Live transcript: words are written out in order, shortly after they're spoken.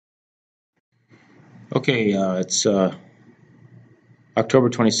Okay, it's October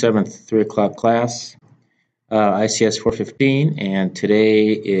 27th, 3 o'clock class, ICS415, and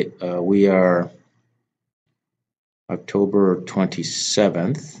today we are October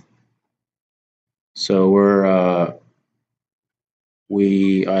 27th. So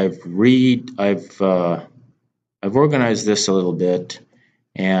I've organized this a little bit,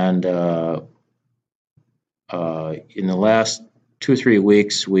 and in the last 2 or 3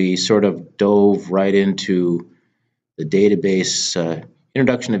 weeks, we sort of dove right into the database,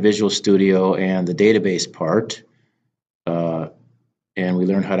 introduction to Visual Studio and the database part. And we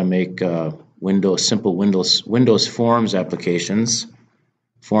learned how to make simple Windows Form applications.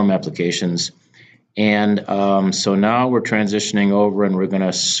 And so now we're transitioning over and we're going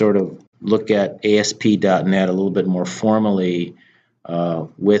to sort of look at ASP.NET a little bit more formally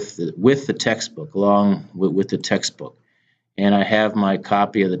with the textbook, along with the textbook. And I have my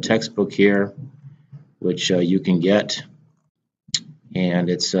copy of the textbook here, which you can get. And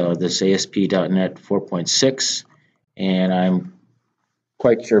it's this ASP.NET 4.6, and I'm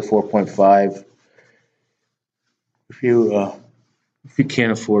quite sure 4.5. If you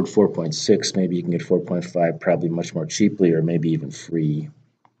can't afford 4.6, maybe you can get 4.5 probably much more cheaply, or maybe even free.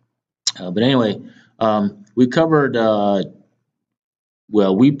 But anyway, we covered. Well,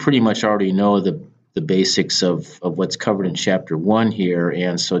 we pretty much already know the basics of what's covered in Chapter 1 here,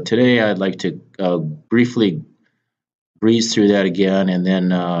 and so today I'd like to briefly breeze through that again, and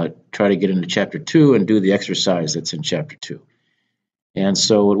then try to get into Chapter 2 and do the exercise that's in Chapter 2. And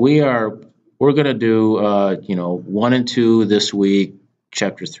so what we're going to do, 1 and 2 this week,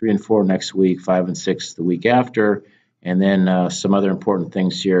 Chapter 3 and 4 next week, 5 and 6 the week after, and then some other important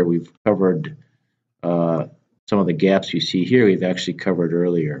things here. We've covered some of the gaps you see here. We've actually covered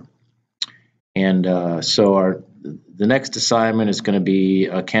earlier. And so the next assignment is going to be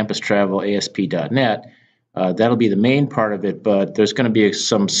Campus Travel ASP.NET. That'll be the main part of it, but there's going to be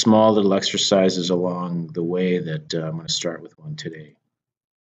some small little exercises along the way that I'm going to start with one today.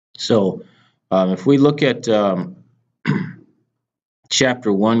 So if we look at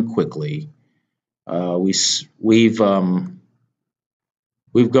Chapter 1 quickly, we've gone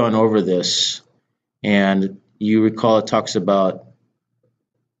over this, and you recall it talks about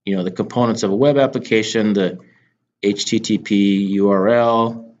the components of a web application, the HTTP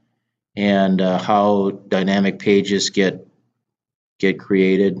URL, and how dynamic pages get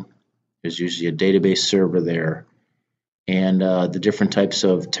created. There's usually a database server there, and the different types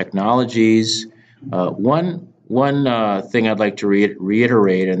of technologies. One thing I'd like to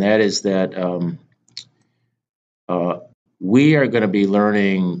reiterate, and that is that we are going to be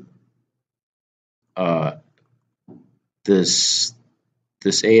learning this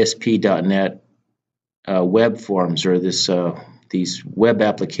ASP.NET web forms, or these web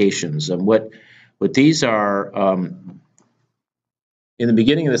applications. And what these are, in the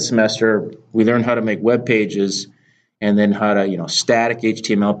beginning of the semester, we learned how to make web pages, and then how to, static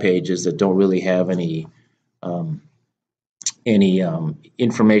HTML pages that don't really have any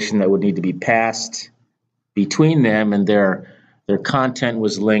information that would need to be passed between them, and their content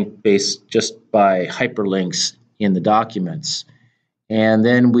was linked based just by hyperlinks in the documents. And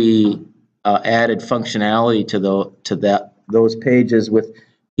then we added functionality to those pages with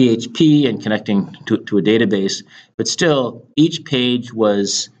PHP and connecting to a database. But still, each page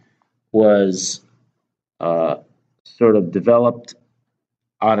was sort of developed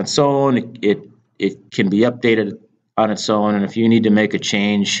on its own. It can be updated on its own, and if you need to make a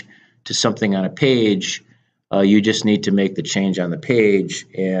change to something on a page, you just need to make the change on the page,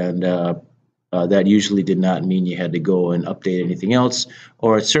 and that usually did not mean you had to go and update anything else,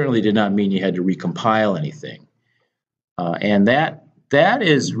 or it certainly did not mean you had to recompile anything. And that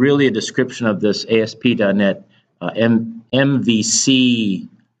is really a description of this ASP.NET MVC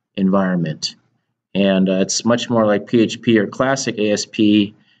environment. And it's much more like PHP or classic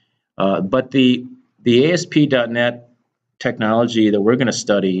ASP. But the ASP.NET technology that we're going to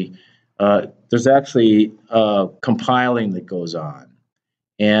study, there's actually compiling that goes on.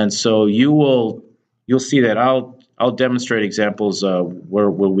 And so you'll see that I'll demonstrate examples where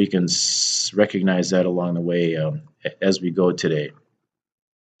we can recognize that along the way as we go today.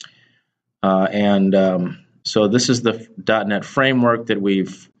 So this is the .NET framework that we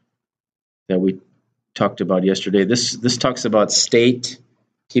talked about yesterday. This talks about state,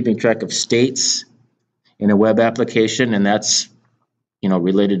 keeping track of states in a web application, and that's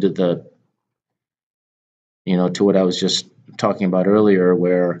related to to what I was just talking about earlier,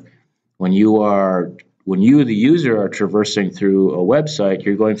 where when you the user are traversing through a website,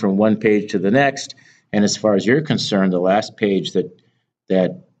 you're going from one page to the next, and as far as you're concerned, the last page that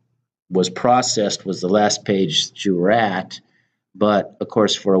was processed was the last page that you were at. But of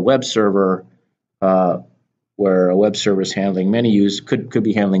course, for a web server, where a web server is handling many users, could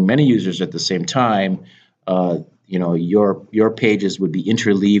be handling many users at the same time, your pages would be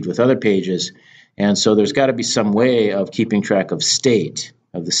interleaved with other pages, and so there's got to be some way of keeping track of the state.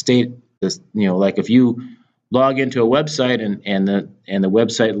 Like if you log into a website and the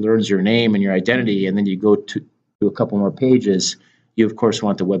website learns your name and your identity, and then you go to a couple more pages, you of course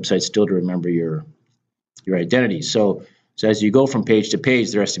want the website still to remember your identity. So as you go from page to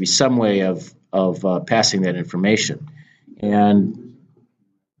page, there has to be some way of passing that information. And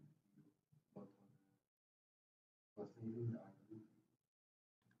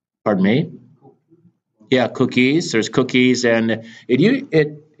pardon me? Yeah, cookies. There's cookies, and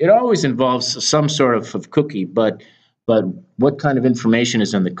it always involves some sort of cookie. But what kind of information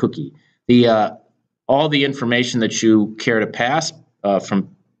is in the cookie? All the information that you care to pass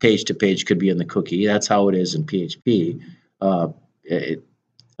from page to page could be in the cookie. That's how it is in PHP.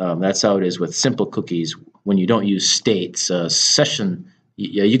 That's how it is with simple cookies when you don't use states.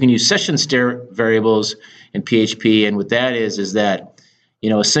 You can use session variables in PHP, and what that is that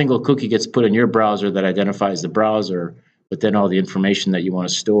a single cookie gets put in your browser that identifies the browser, but then all the information that you want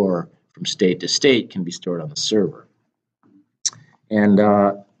to store from state to state can be stored on the server. And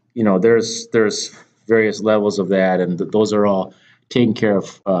there's various levels of that, and those are all taken care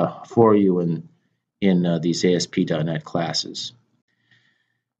of for you in these ASP.NET classes.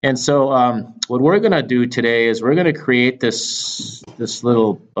 And so what we're going to do today is we're going to create this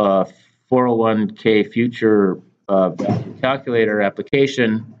little 401k future value calculator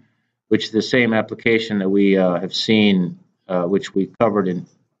application, which is the same application that we have seen, which we covered in,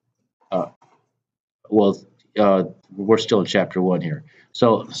 we're still in Chapter 1 here.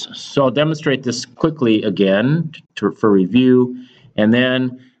 So I'll demonstrate this quickly again for review, and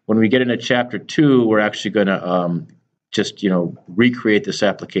then when we get into Chapter 2, we're actually going to just recreate this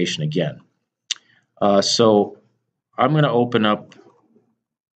application again. So I'm going to open up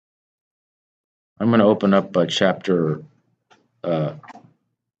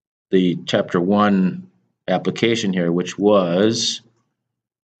the Chapter 1 application here, which was,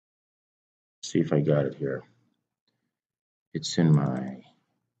 let's see if I got it here. It's in my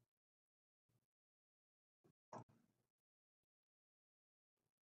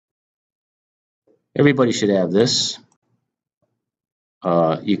everybody should have this.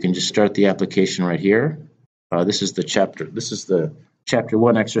 You can just start the application right here. This is the Chapter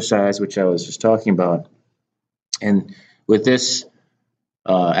 1 exercise, which I was just talking about. And with this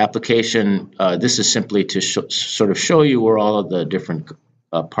application, this is simply to sort of show you where all of the different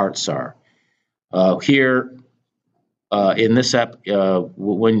parts are. Here in this app,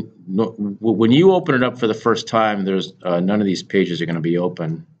 when you open it up for the first time, there's none of these pages are going to be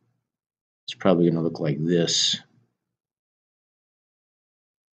open. It's probably going to look like this.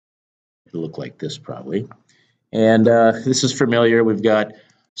 It'll look like this probably. And this is familiar. We've got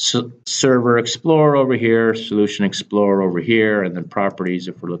Server Explorer over here, Solution Explorer over here, and then properties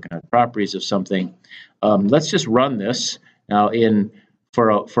if we're looking at properties of something. Let's just run this. Now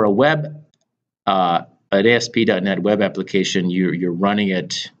for a web, an ASP.NET web application, you're running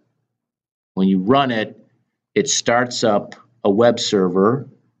it. When you run it, it starts up a web server,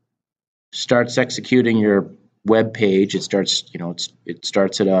 starts executing your web page. It starts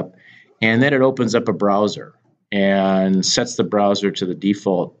it up, and then it opens up a browser and sets the browser to the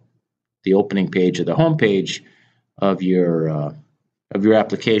default, the opening page or the home page of your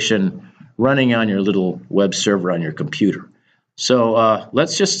application running on your little web server on your computer. So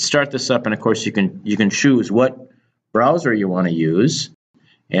let's just start this up, and of course you can choose what browser you want to use.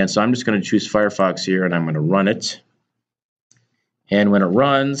 And so I'm just going to choose Firefox here, and I'm going to run it. And when it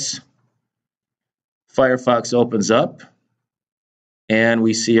runs, Firefox opens up, and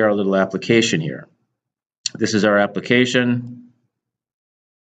we see our little application here. This is our application,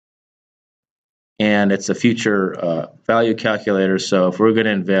 and it's a future value calculator. So if we're going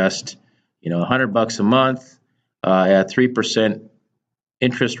to invest, $100 a month at 3%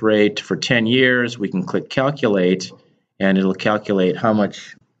 interest rate for 10 years, we can click calculate, and it'll calculate how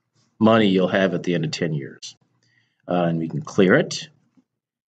much money you'll have at the end of 10 years. And we can clear it,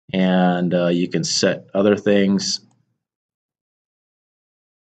 and you can set other things.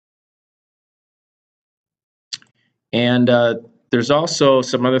 And there's also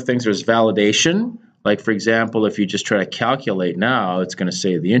some other things. There's validation. Like, for example, if you just try to calculate now, it's going to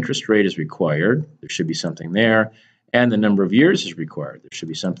say the interest rate is required. There should be something there. And the number of years is required. There should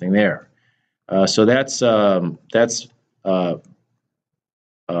be something there. So that's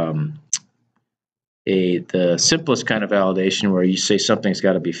the simplest kind of validation where you say something's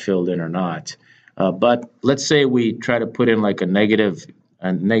got to be filled in or not. But let's say we try to put in like a negative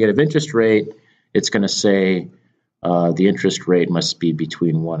interest rate. It's going to say the interest rate must be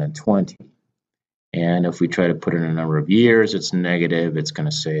between 1 and 20. And if we try to put in a number of years, it's negative. It's going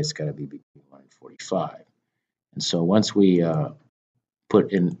to say it's got to be between 1 and 45. And so once we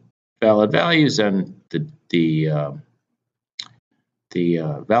put in valid values, then the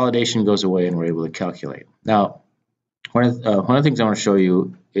validation goes away and we're able to calculate. Now, one of the things I want to show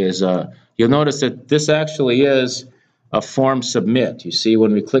you is you'll notice that this actually is a form submit. You see,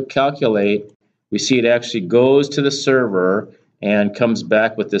 when we click calculate, we see it actually goes to the server and comes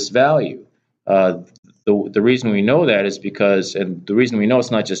back with this value. The reason we know that is because, and the reason we know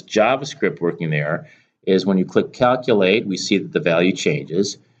it's not just JavaScript working there, is when you click calculate, we see that the value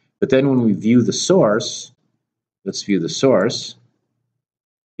changes. But then when we view the source, let's view the source,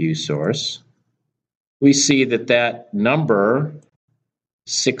 view source, we see that that number,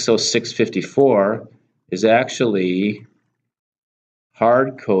 60654, is actually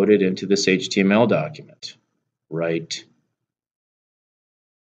hard-coded into this HTML document, right?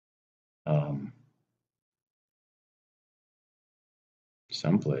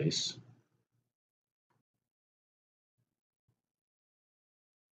 Someplace.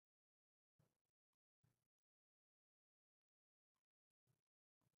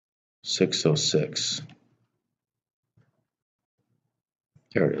 $606.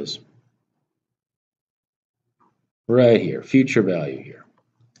 There it is. Right here, future value here.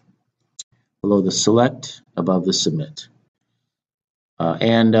 Below the select, above the submit.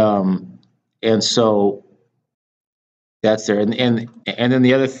 And so that's there. And then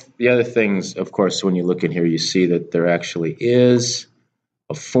the other things, of course, when you look in here, you see that there actually is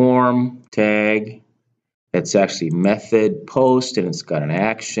a form tag that's actually method post, and it's got an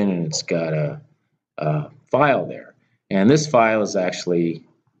action, and it's got a file there. And this file is actually,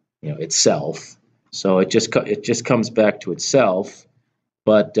 itself. So it just comes back to itself.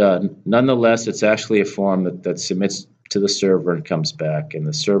 But nonetheless, it's actually a form that submits to the server and comes back, and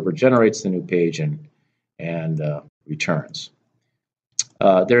the server generates the new page and returns.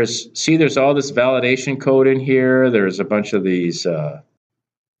 There's all this validation code in here. There's a bunch of these, a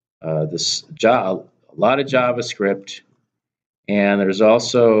lot of JavaScript, and there's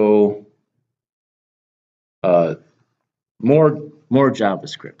also more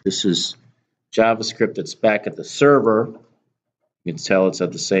JavaScript. This is JavaScript that's back at the server. You can tell it's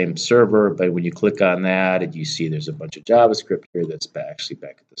at the same server, but when you click on that, and you see there's a bunch of JavaScript here that's actually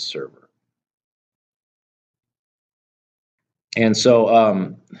back at the server. And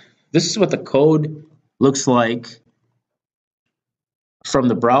so this is what the code looks like from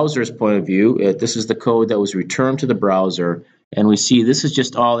the browser's point of view. This is the code that was returned to the browser, and we see this is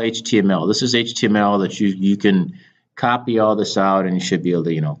just all HTML. This is HTML that you can copy all this out, and you should be able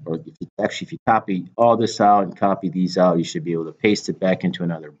to, or if you copy all this out and copy these out, you should be able to paste it back into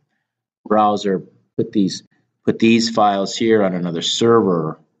another browser, put these files here on another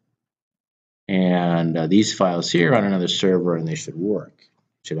server, and these files here on another server, and they should work.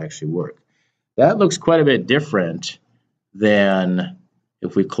 Should actually work. That looks quite a bit different than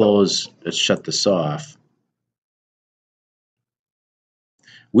if we let's shut this off.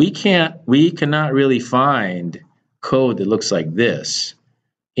 We cannot really find code that looks like this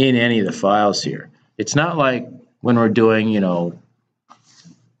in any of the files here. It's not like when we're doing, 2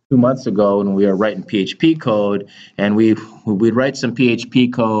 months ago when we were writing PHP code, and we'd write some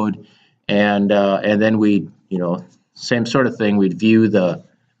PHP code, and then same sort of thing. We'd view the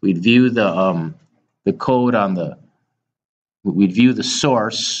code we'd view the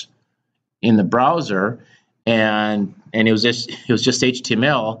source in the browser, and it was just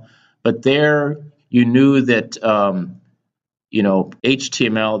HTML, but there you knew that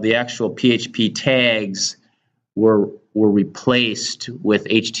HTML, the actual PHP tags were replaced with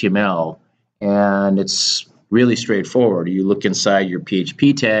HTML, and it's really straightforward. You look inside your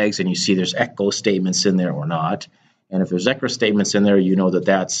PHP tags and you see there's echo statements in there or not, and if there's echo statements in there, you know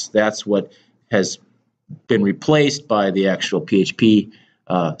that's what has been replaced by the actual PHP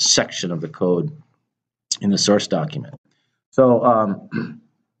section of the code in the source document. So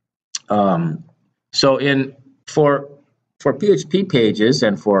for PHP pages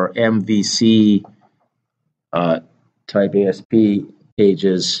and for MVC type ASP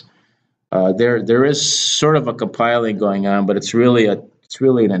pages, there is sort of a compiling going on, but it's really an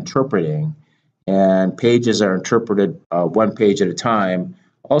interpreting, and pages are interpreted one page at a time.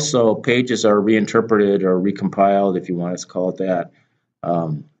 Also, pages are reinterpreted or recompiled, if you want to call it that,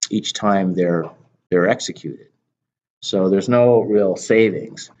 each time they're executed. So there's no real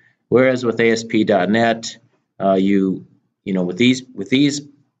savings. Whereas with ASP.NET, with these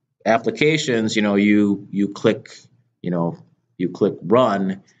applications, you click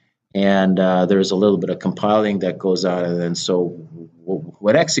run, and there's a little bit of compiling that goes on, and then so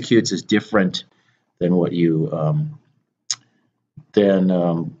what executes is different than what you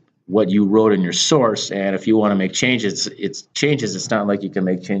wrote in your source. And if you want to make changes, it's not like you can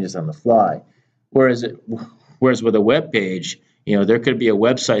make changes on the fly. Whereas with a web page, there could be a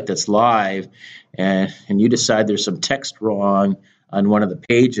website that's live, and you decide there's some text wrong on one of the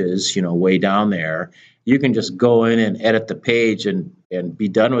pages, way down there. You can just go in and edit the page and be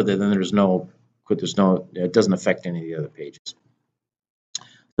done with it. And it doesn't affect any of the other pages.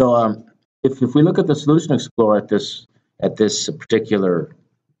 So if we look at the Solution Explorer for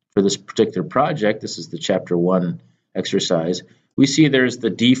this particular project, this is the Chapter 1 exercise, we see there's the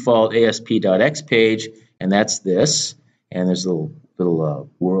default ASP.X page, and that's this, and there's a little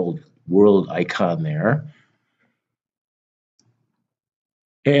world icon there.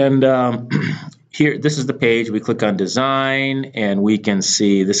 And here, this is the page. We click on Design, and we can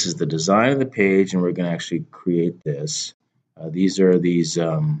see this is the design of the page, and we're going to actually create this. These are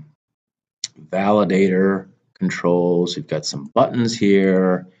validator controls. We've got some buttons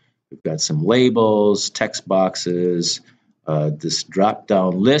here. We've got some labels, text boxes, this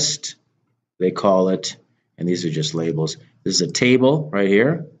drop-down list, they call it, and these are just labels. This is a table right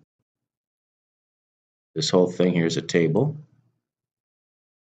here. This whole thing here is a table.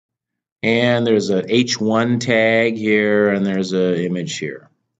 And there's an H1 tag here, and there's an image here.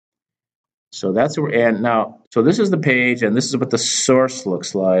 So that's so this is the page, and this is what the source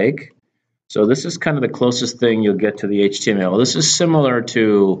looks like. So this is kind of the closest thing you'll get to the HTML. This is similar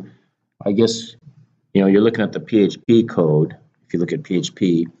to, I guess, you're looking at the PHP code. If you look at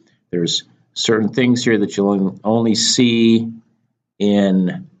PHP, there's certain things here that you'll only see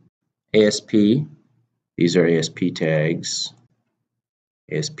in ASP. These are ASP tags,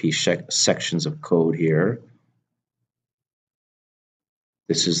 ASP sections of code here.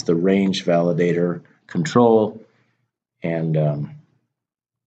 This is the range validator control, and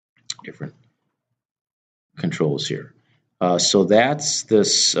different controls here. So that's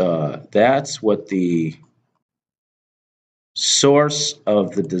what the source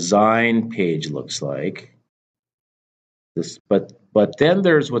of the design page looks like. But then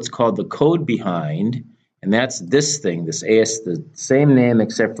there's what's called the code behind, and that's this thing, the same name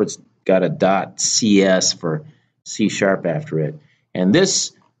except for it's got a .cs for C# after it. And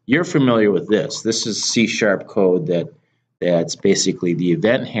this, you're familiar with this. This is C# code that's basically the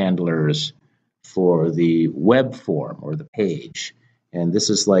event handlers for the web form or the page. And this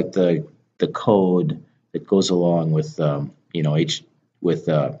is like the code that goes along with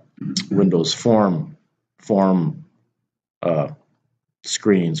Windows form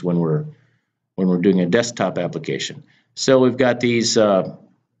screens when we're doing a desktop application. So we've got these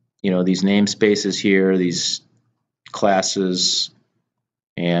these namespaces here, these classes,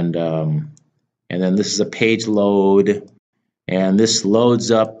 and then this is a page load, and this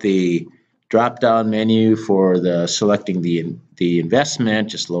loads up the drop-down menu for selecting the investment,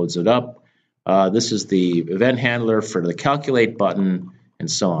 just loads it up. This is the event handler for the calculate button, and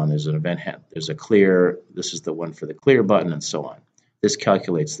so on. There's an event handler. There's a clear. This is the one for the clear button, and so on. This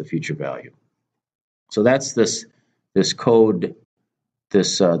calculates the future value. So that's this code,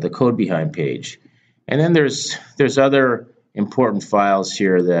 the code behind page. And then there's other important files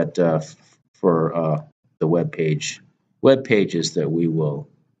here that for the web pages that we will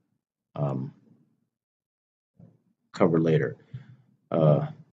cover later.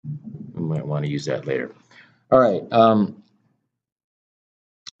 We might want to use that later. All right.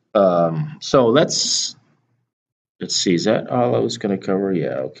 So let's see. Is that all I was going to cover?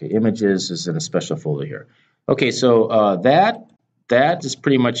 Yeah. Okay. Images is in a special folder here. Okay. So that is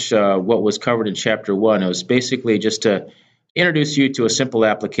pretty much what was covered in Chapter 1. It was basically just to introduce you to a simple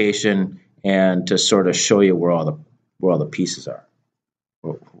application and to sort of show you where all the pieces are,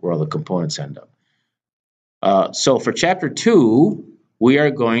 where all the components end up. So for Chapter 2, we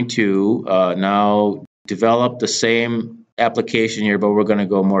are going to now develop the same application here, but we're going to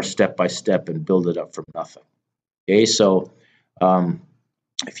go more step by step and build it up from nothing. Okay, so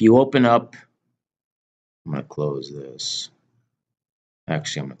if you open up, I'm going to close this.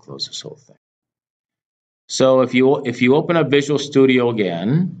 Actually, I'm going to close this whole thing. So if you open up Visual Studio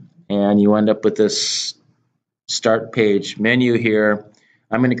again, and you end up with this Start Page menu here,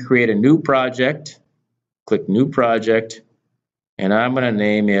 I'm going to create a new project. Click New Project, and I'm going to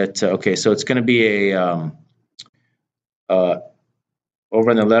name it. Okay, so it's going to be a over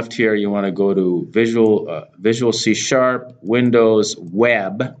on the left here. You want to go to Visual C#, Windows,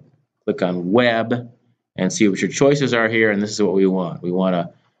 Web, click on Web, and see what your choices are here, and this is what we want. We want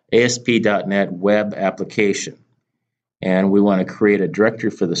a ASP.NET web application, and we want to create a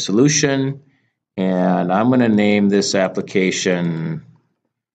directory for the solution, and I'm going to name this application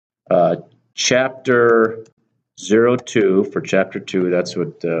Chapter 02 for Chapter 2. That's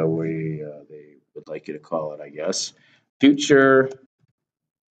what they would like you to call it, I guess. Future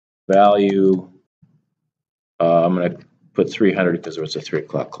value, I'm going to put 300 because it was a 3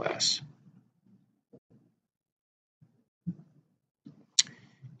 o'clock class.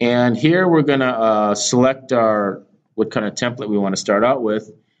 And here we're going to select what kind of template we want to start out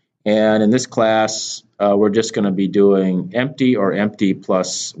with. And in this class, we're just going to be doing empty or empty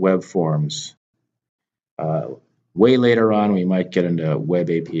plus web forms. Way later on, we might get into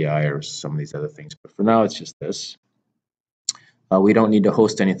web API or some of these other things. But for now, it's just this. We don't need to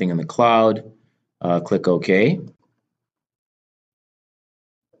host anything in the cloud. Click OK.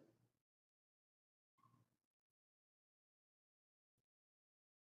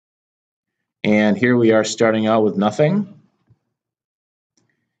 And here we are starting out with nothing.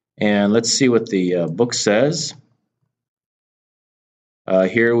 And let's see what the book says.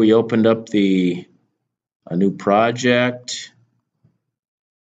 Here we opened up a new project.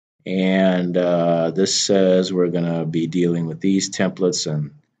 And this says we're going to be dealing with these templates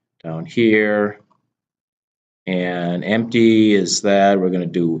and down here. And empty is that we're going to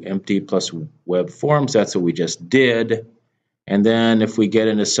do empty plus web forms. That's what we just did. And then if we get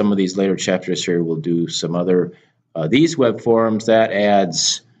into some of these later chapters here, we'll do some other, these web forms that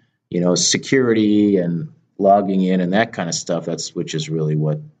adds, security and logging in and that kind of stuff. Which is really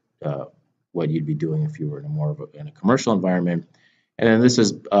what you'd be doing if you were in a commercial environment. And then this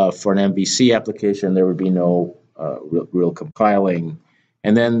is for an MVC application. There would be no real compiling.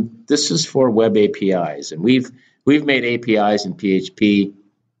 And then this is for web APIs, and we've made APIs in PHP.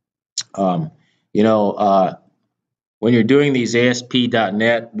 When you're doing these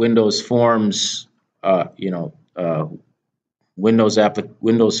ASP.NET Windows forms,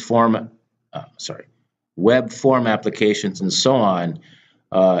 web form applications and so on,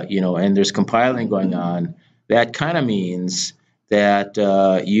 and there's compiling going on. That kind of means that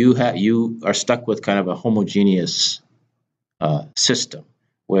you are stuck with kind of a homogeneous system,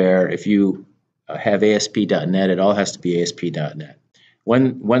 where if you have ASP.NET, it all has to be ASP.NET.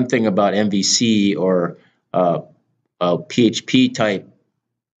 One thing about MVC or PHP type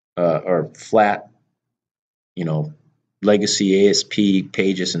or flat, legacy ASP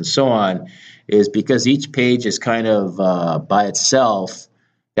pages and so on, is because each page is kind of by itself.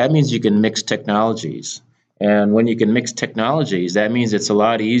 That means you can mix technologies. And when you can mix technologies, that means it's a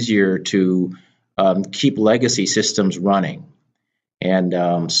lot easier to keep legacy systems running.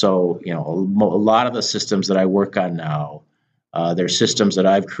 And so, a lot of the systems that I work on now, they're systems that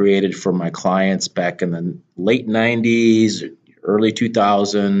I've created for my clients back in the late 90s, early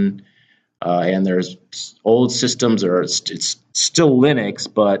 2000, and there's old systems, it's still Linux,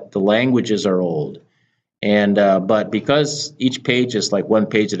 but the languages are old. And but because each page is like one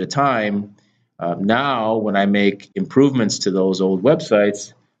page at a time, now when I make improvements to those old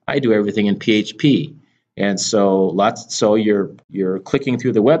websites, I do everything in PHP. And so you're clicking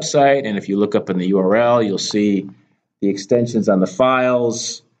through the website, and if you look up in the URL, you'll see the extensions on the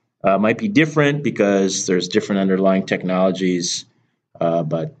files might be different because there's different underlying technologies,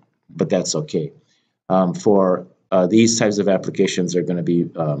 but that's okay. For these types of applications, they're going to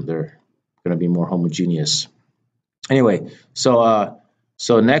be more homogeneous. Anyway, so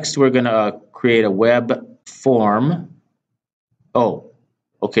next we're going to create a web form. Oh,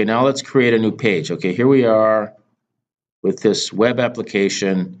 okay, now let's create a new page. Okay, here we are with this web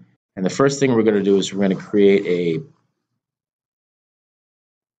application. And the first thing we're going to do is we're going to create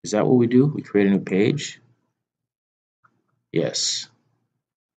is that what we do? We create a new page? Yes.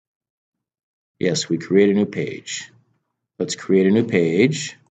 Yes, we create a new page. Let's create a new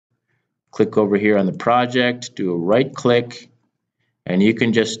page. Click over here on the project, do a right click, and you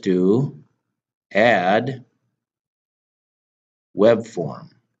can just do add web form.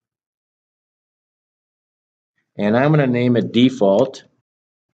 And I'm going to name it default.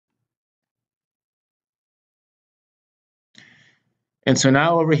 And so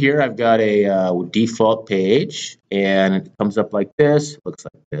now over here, I've got a default page, and it comes up like this, looks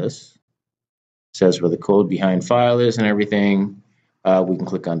like this. It says where the code behind file is and everything. We can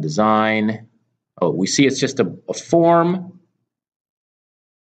click on design. Oh, we see it's just a form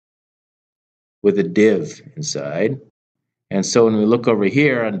with a div inside. And so when we look over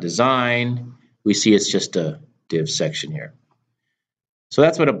here on design, we see it's just a div section here. So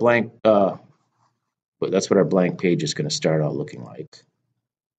that's what our blank page is going to start out looking like.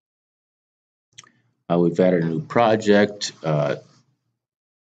 We've added a new project to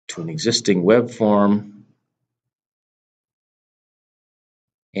an existing web form,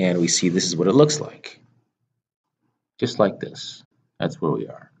 and we see this is what it looks like. Just like this. That's where we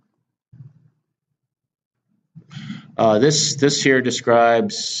are. This here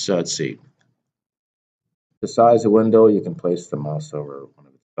describes, let's see, the size of window. You can place the mouse over one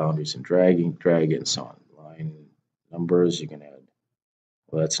of its boundaries and drag it, and so on. Line numbers, you can add.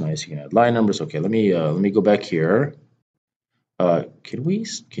 Well, that's nice. You can add line numbers. Okay, let me go back here. Can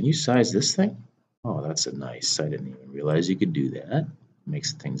you size this thing? Oh, that's a nice. I didn't even realize you could do that.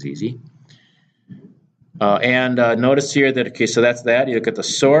 Makes things easy. And notice here that, okay, so that's that. You look at the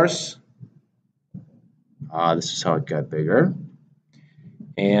source. This is how it got bigger.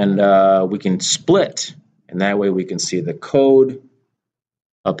 And we can split, and that way we can see the code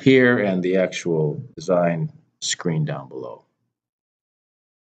up here and the actual design screen down below.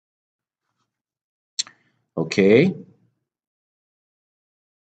 Okay.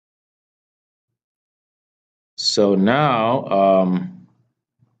 So now,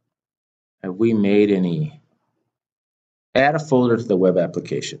 have we made any? Add a folder to the web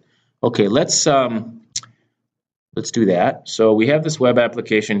application. Okay, let's do that. So we have this web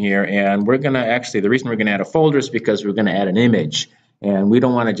application here, and we're going to actually, the reason we're going to add a folder is because we're going to add an image, and we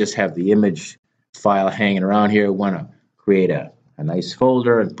don't want to just have the image file hanging around here. We want to create a nice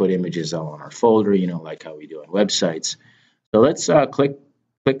folder and put images all in our folder, you know, like how we do on websites. So let's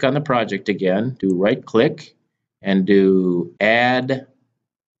click on the project again, do right click, and do add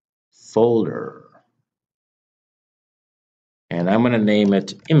folder. And I'm going to name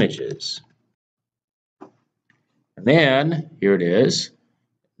it images. And then, here it is.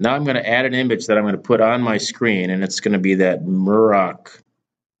 Now I'm going to add an image that I'm going to put on my screen, and it's going to be that Muroc.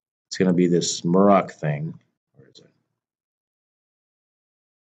 It's going to be this Muroc thing. Where is it?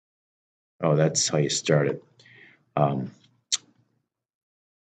 Oh, that's how you start it. Well,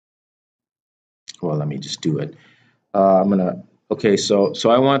 let me just do it. Okay, so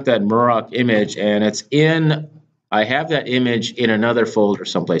I want that Muroc image, and it's in, I have that image in another folder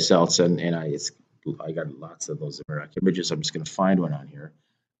someplace else, and I got lots of those Muroc images. I'm just going to find one on here.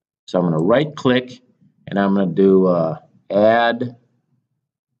 So I'm going to right click, and I'm going to do add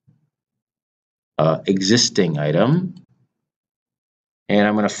existing item, and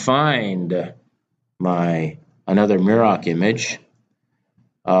I'm going to find another Muroc image.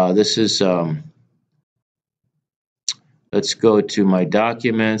 This is let's go to my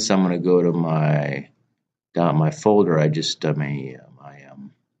documents. I'm going to go to my folder. I just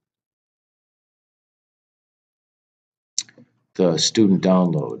the student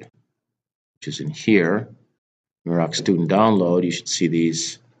download, which is in here. Muroc student download. You should see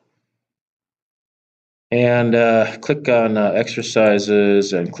these. And click on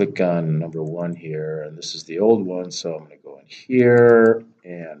exercises and click on number 1 here. And this is the old one, so I'm going to go in here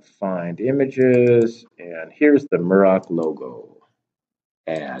and find images. And here's the Muroc logo.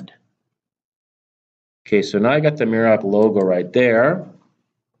 Add. Okay, so now I got the Muroc logo right there.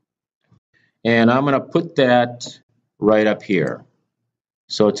 And I'm going to put that right up here.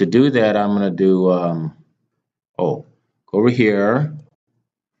 So to do that, I'm going to do, go over here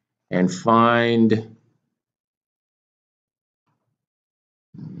and find,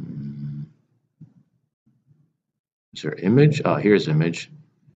 is there image? Oh, here's image.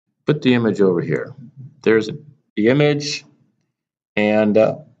 Put the image over here. There's the image. And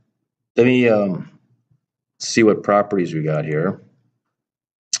let me see what properties we got here.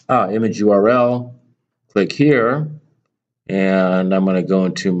 Image URL. Click here. And I'm going to go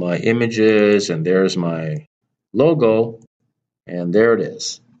into my images, and there's my logo, and there it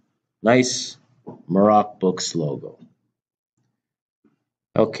is. Nice Muroc Books logo.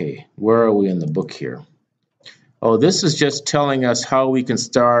 Okay, where are we in the book here? Oh, this is just telling us how we can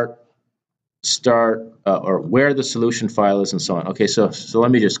start or where the solution file is and so on. Okay, so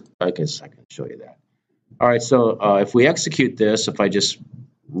let me just, I can show you that. All right, so if we execute this, if I just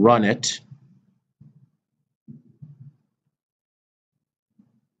run it,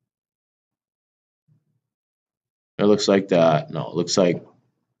 it looks like that. No, it looks like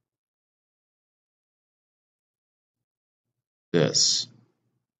this.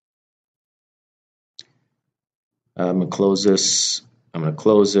 I'm going to close this. I'm going to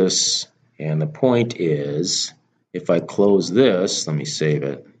close this. And the point is, if I close this, let me save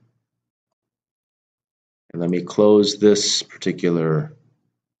it. And let me close this particular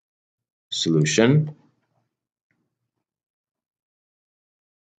solution.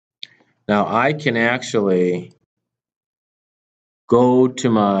 Now I can actually go to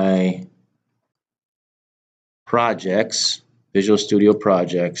my projects, Visual Studio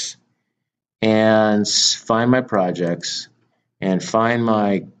projects, and find my projects and find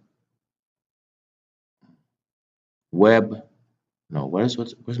my web. No, where's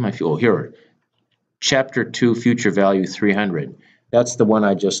my fuel? Oh, here, Chapter 2, Future Value 300. That's the one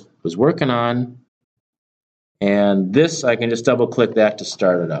I just was working on. And this, I can just double click that to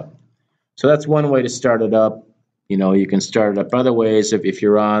start it up. So that's one way to start it up. You know, you can start it up other ways. If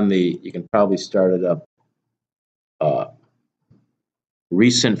you're on you can probably start it up.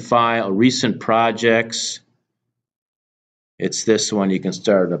 Recent file, recent projects. It's this one. You can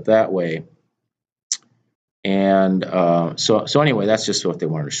start it up that way. And so anyway, that's just what they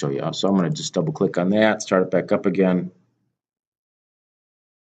wanted to show you. So I'm going to just double click on that, start it back up again.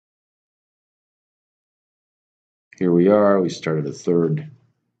 Here we are. We started a third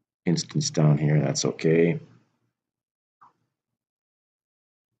instance down here. That's okay.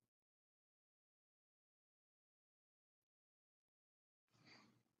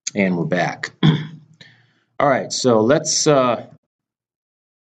 And we're back. All right, so that's how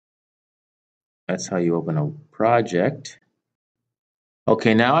you open a project.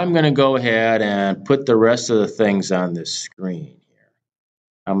 Okay, now I'm going to go ahead and put the rest of the things on this screen here.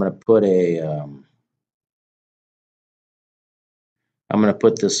 I'm going to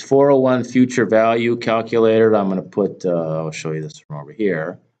put this 401 future value calculator. I'm going to put, I'll show you this from over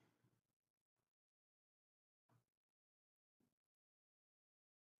here.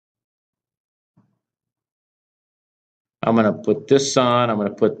 I'm going to put this on. I'm going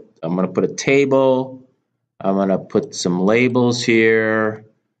to put a table. I'm going to put some labels here.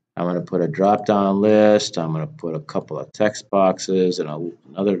 I'm going to put a drop-down list. I'm going to put a couple of text boxes and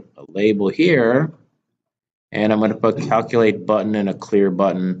another label here. And I'm going to put a calculate button and a clear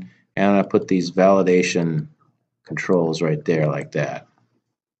button. And I'm going to put these validation controls right there like that.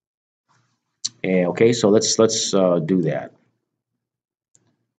 And okay, so let's do that.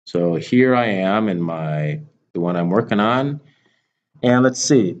 So here I am in the one I'm working on. And let's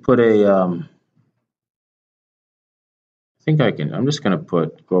see, put I think I can, I'm just going to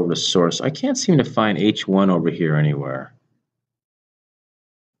go over to source. I can't seem to find H1 over here anywhere.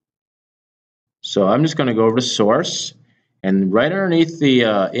 So I'm just going to go over to source, and right underneath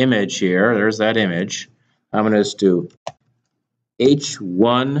the image here, there's that image. I'm going to just do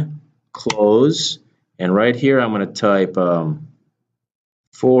H1 close, and right here I'm going to type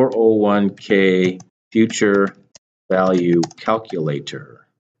 401k future value calculator.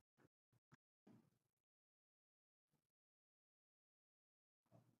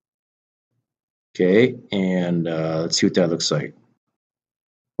 Okay, and let's see what that looks like.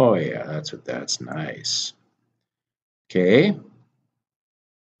 Oh yeah, that's nice. Okay.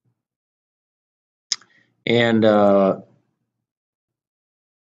 And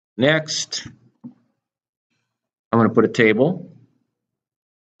next, I'm going to put a table.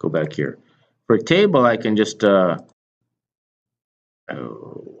 Go back here. For a table, I can just, let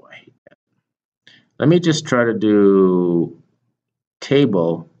me just try to do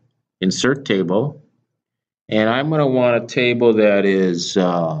table, insert table. And I'm going to want a table that is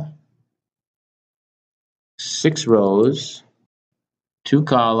 6 rows, 2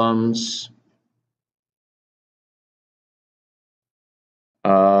 columns.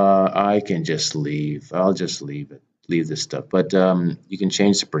 I can just leave. I'll just leave this stuff. But you can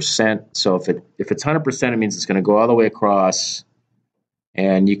change the percent. So if it's 100%, it means it's going to go all the way across.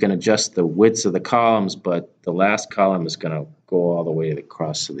 And you can adjust the widths of the columns, but the last column is going to go all the way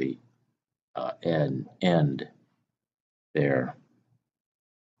across to the end there.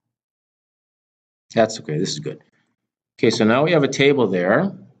 That's okay. This is good. Okay, so now we have a table there.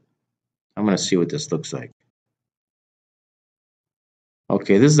 I'm going to see what this looks like.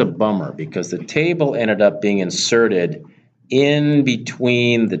 Okay, this is a bummer because the table ended up being inserted in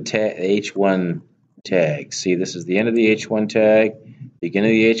between the H1 tag. See, this is the end of the H1 tag,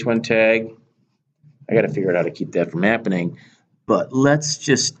 beginning of the H1 tag. I got to figure out how to keep that from happening. But let's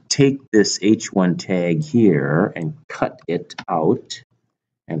just take this H1 tag here and cut it out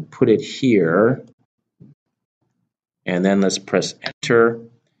and put it here. And then let's press enter.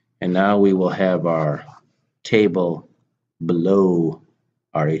 And now we will have our table below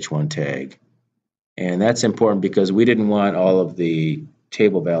our H1 tag. And that's important because we didn't want all of the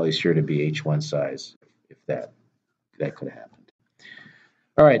table values here to be H1 size, if that could have happened.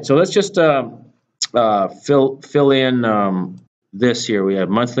 All right, so let's just fill in this here. We have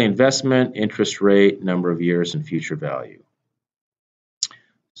monthly investment, interest rate, number of years, and future value.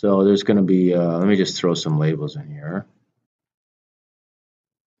 So there's going to be, let me just throw some labels in here.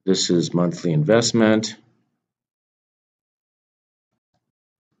 This is monthly investment.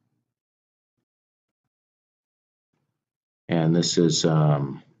 And this is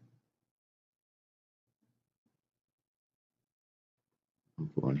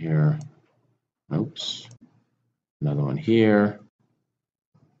one here. Oops. Another one here.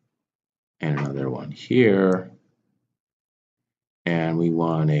 And another one here. And we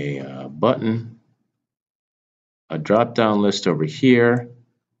want a button, a drop-down list over here.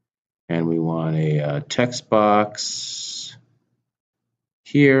 And we want a text box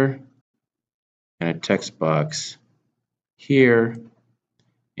here. And a text box here.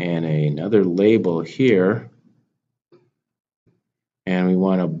 And another label here. And we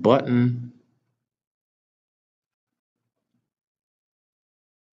want a button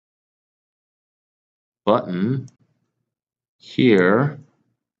here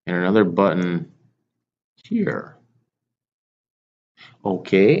and another button here.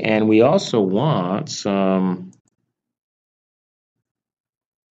 Okay, and we also want some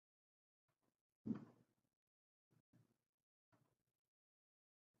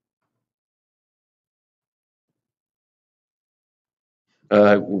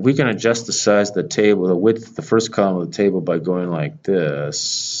we can adjust the size of the table, the width, the first column of the table by going like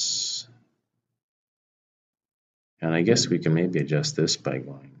this. And I guess we can maybe adjust this by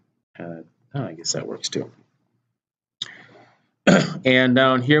going, I guess that works too. And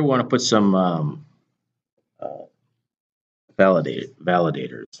down here we want to put some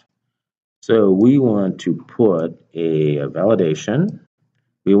validators. So we want to put a validation.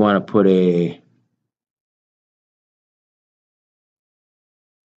 We want to put a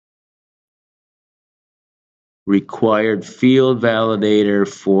required field validator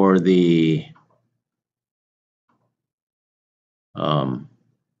for the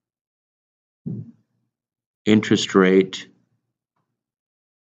interest rate.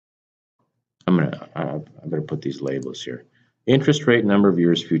 I better put these labels here. Interest rate, number of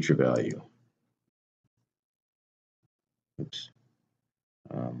years, future value. Oops.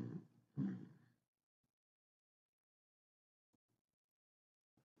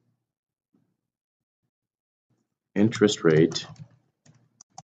 Interest rate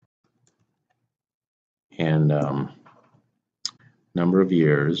and number of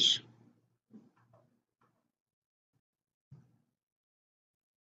years.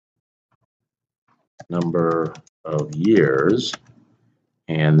 Number of years,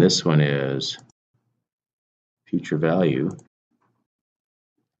 and this one is future value.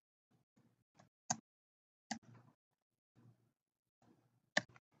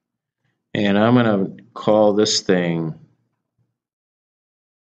 And I'm going to call this thing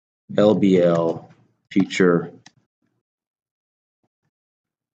LBL future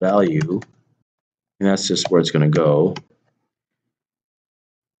value, and that's just where it's going to go.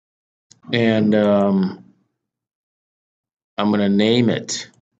 And I'm going to name it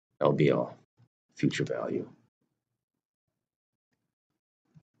LBL future value.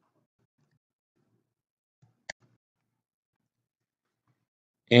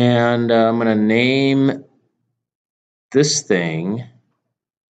 And I'm going to name this thing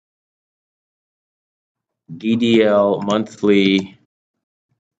DDL monthly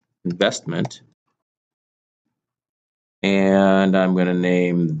investment. And I'm going to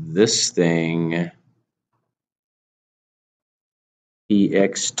name this thing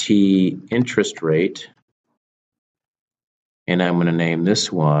EXT interest rate. And I'm going to name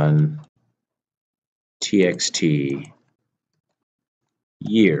this one TXT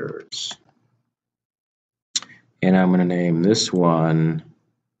years. And I'm going to name this one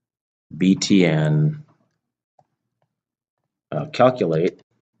BTN calculate.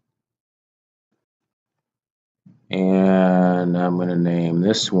 And I'm going to name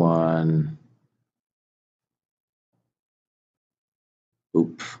this one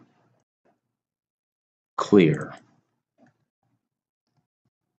clear.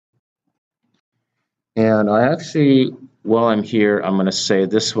 And I actually, while I'm here, I'm going to say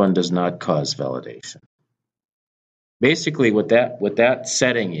this one does not cause validation. Basically, what that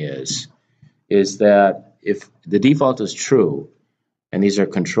setting is that if the default is true, and these are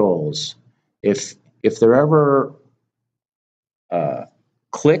controls, if they're ever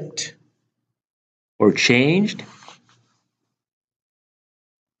clicked or changed,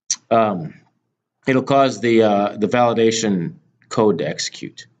 it'll cause the validation code to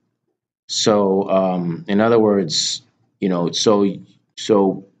execute. So in other words,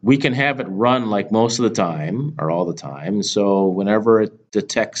 so we can have it run like most of the time or all the time. So whenever it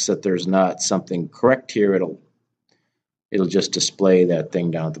detects that there's not something correct here, it'll just display that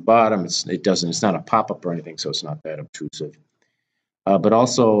thing down at the bottom. It's not a pop-up or anything, so it's not that obtrusive. But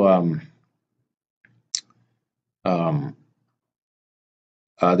also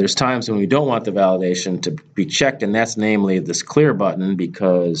there's times when we don't want the validation to be checked, and that's namely this clear button,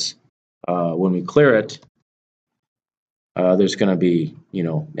 because when we clear it, there's going to be,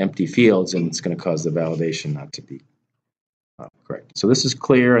 empty fields, and it's going to cause the validation not to be correct. So this is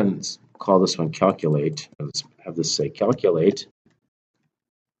clear, and let's call this one calculate. Let's have this say calculate.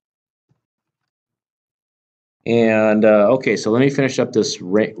 And okay, so let me finish up this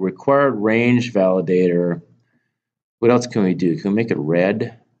required range validator. What else can we do? Can we make it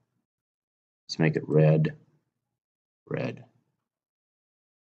red? Let's make it red. Red.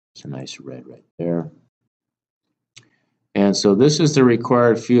 It's a nice red right there. And so this is the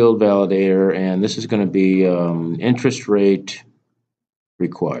required field validator, and this is going to be interest rate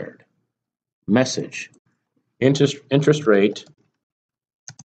required. Message. Interest rate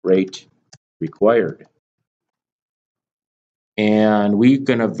required. And we're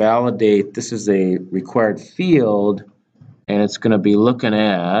going to validate, this is a required field, and it's going to be looking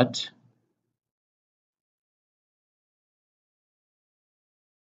at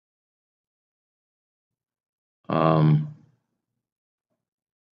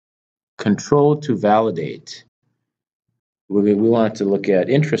control to validate. We want it to look at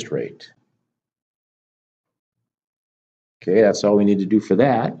interest rate. Okay, that's all we need to do for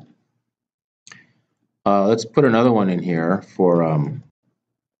that. Let's put another one in here for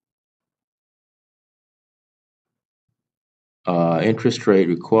interest rate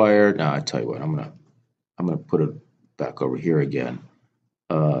required. Now I tell you what, I'm gonna put it back over here again.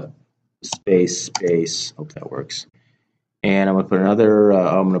 Space. Hope that works. And I'm gonna put another.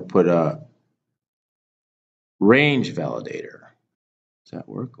 I'm gonna put a range validator. Does that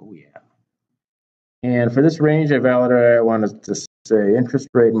work? Oh yeah. And for this range validator, I wanted to say interest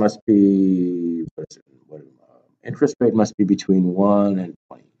rate must be. Interest rate must be between 1 and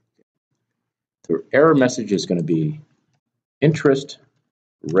 20. The error message is going to be interest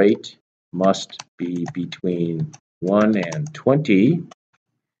rate must be between 1 and 20,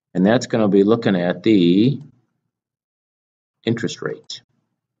 and that's going to be looking at the interest rate.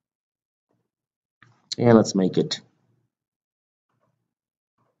 And let's make it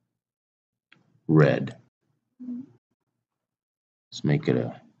red. Let's make it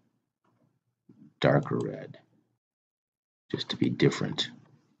a darker red, just to be different.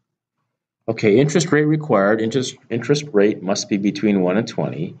 Okay, interest rate required. Interest rate must be between 1 and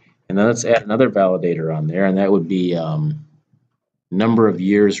 20. And then let's add another validator on there, and that would be number of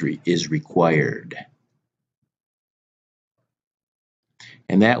years is required.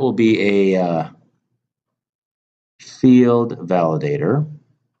 And that will be a field validator.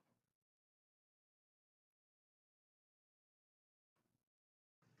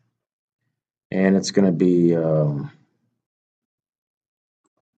 And it's going to be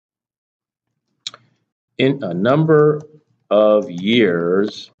in a number of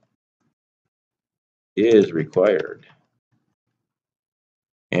years is required.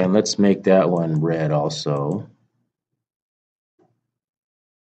 And let's make that one red also.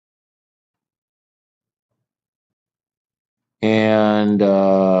 And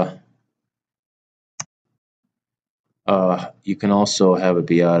you can also have it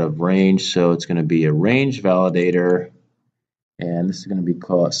be out of range, so it's going to be a range validator. And this is going to be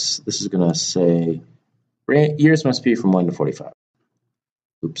this is going to say years must be from 1 to 45.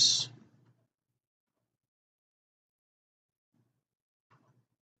 Oops.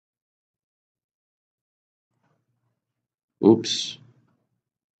 Oops.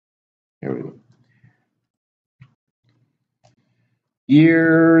 Here we go.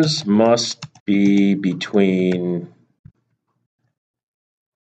 Years must be between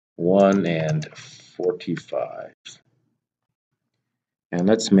 1 and 45. And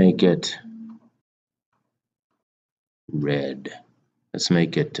let's make it red. Let's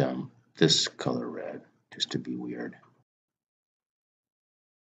make it this color red, just to be weird.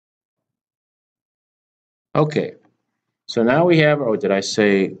 Okay, so now we have, or did I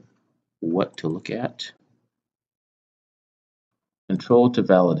say what to look at? Control to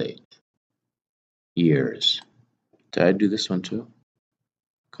validate. Years. Did I do this one too?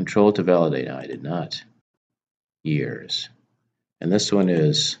 Control to validate. No, I did not. Years. And this one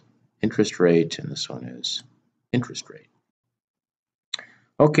is interest rate, and this one is interest rate.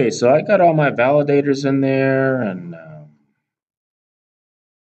 Okay, so I got all my validators in there, and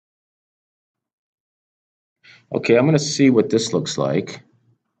okay, I'm going to see what this looks like.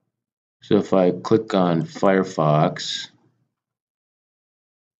 So if I click on Firefox,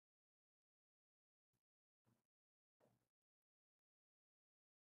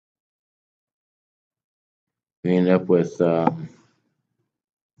 we end up with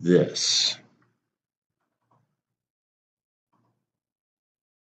this.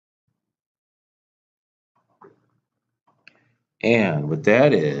 And what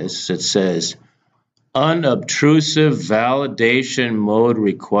that is, it says Unobtrusive validation mode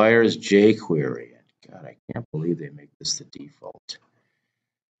requires jQuery. God, I can't believe they make this the default.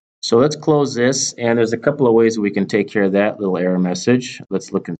 So let's close this, and there's a couple of ways we can take care of that little error message.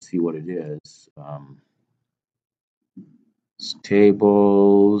 Let's look and see what it is.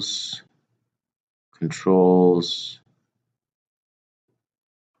 Tables, controls,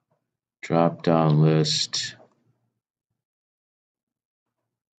 drop-down list.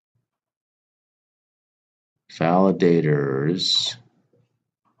 Validators.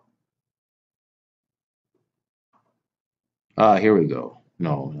 Here we go.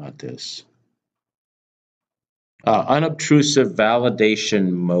 No, not this. Unobtrusive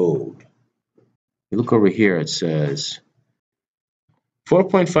validation mode. You look over here, it says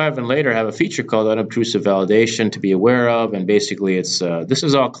 4.5 and later have a feature called unobtrusive validation to be aware of, and basically it's this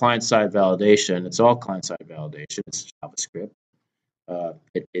is all client-side validation. It's all client-side validation. It's JavaScript.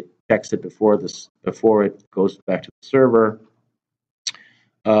 It checks it before it goes back to the server.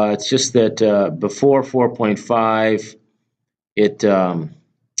 It's just that before 4.5, it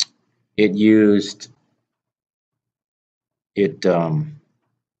used it.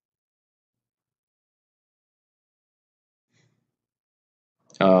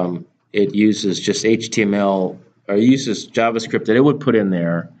 It uses just HTML or uses JavaScript that it would put in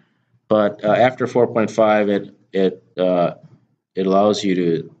there, but after 4.5, it allows you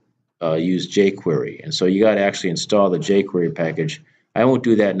to use jQuery, and so you got to actually install the jQuery package. I won't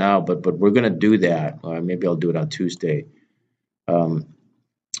do that now, but we're going to do that. Maybe I'll do it on Tuesday. But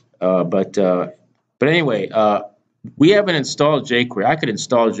anyway, we haven't installed jQuery. I could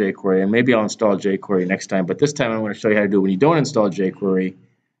install jQuery, and maybe I'll install jQuery next time. But this time I'm going to show you how to do it when you don't install jQuery.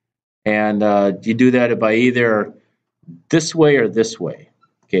 And you do that by either this way or this way.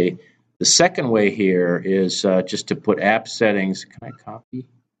 Okay. The second way here is just to put app settings. Can I copy? It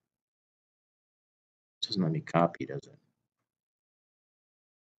doesn't let me copy, does it?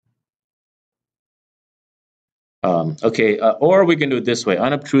 Okay. Or we can do it this way: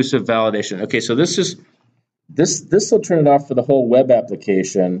 unobtrusive validation. Okay. So this will turn it off for the whole web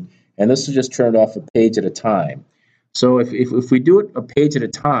application, and this will just turn it off a page at a time. So if we do it a page at a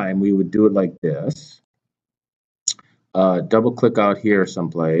time, we would do it like this. Double click out here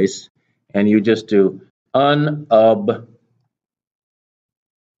someplace, and you just do unobtrusive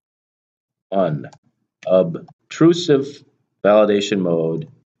validation mode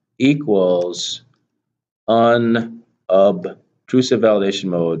equals unobtrusive validation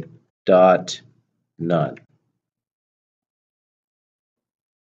mode dot none.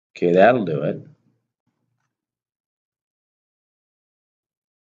 Okay, that'll do it.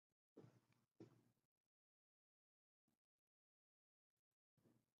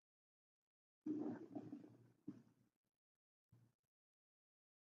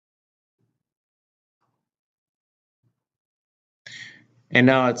 And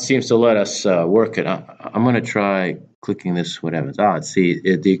now it seems to let us work it. I'm going to try clicking this. What happens? See,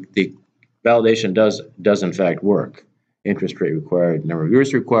 the validation does in fact work. Interest rate required, number of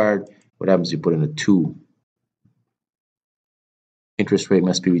years required. What happens if you put in a 2? Interest rate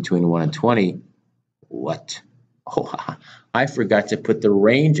must be between 1 and 20. What? Oh, I forgot to put the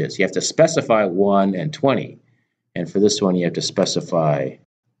ranges. You have to specify 1 and 20. And for this one, you have to specify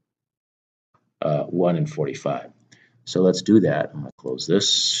 1 and 45. So let's do that. I'm going to close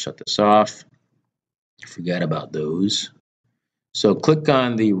this, shut this off. Forget about those. So click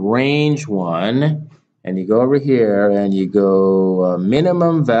on the range one, and you go over here, and you go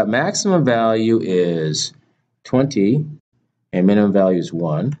maximum value is 20, and minimum value is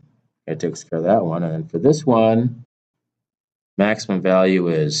 1. That takes care of that one. And then for this one, maximum value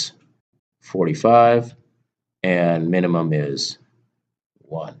is 45, and minimum is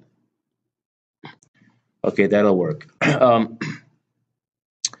 1. Okay, that'll work.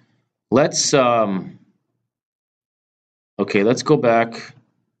 Let's go back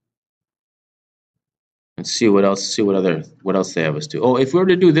and see what else they have us do. Oh, if we were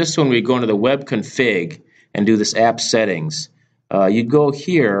to do this one, we go into the web config and do this app settings. You'd go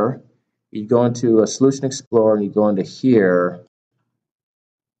here, you'd go into a Solution Explorer, and you go into here,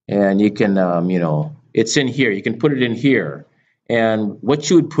 and you can, it's in here. You can put it in here. And what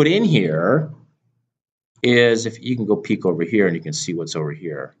you would put in here is, if you can go peek over here, and you can see what's over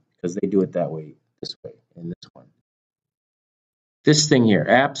here, because they do it that way, this way, in this one. This thing here,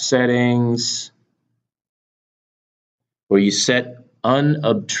 app settings, where you set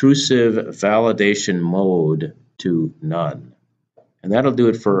unobtrusive validation mode to none. And that'll do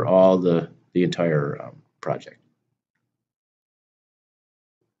it for all the entire project.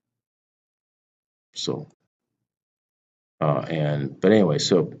 So, but anyway,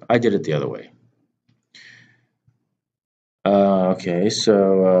 so I did it the other way. Okay,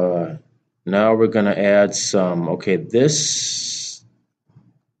 so now we're going to add some. Okay, this.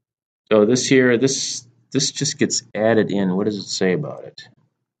 So this here, this just gets added in. What does it say about it?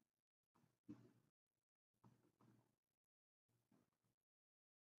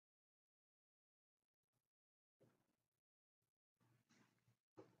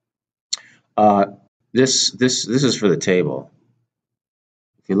 Uh, this is for the table.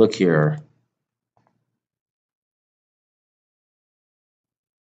 If you look here,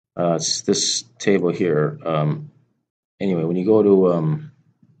 it's this table here. Anyway, when you go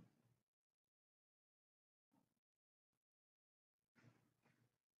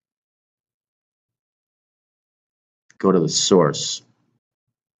to the source,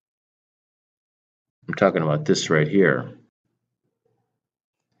 I'm talking about this right here.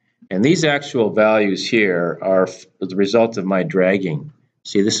 And these actual values here are the result of my dragging.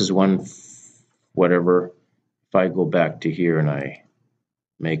 See, this is one whatever. If I go back to here and I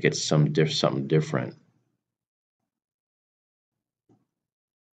make it something different,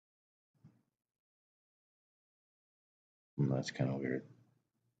 that's kind of weird.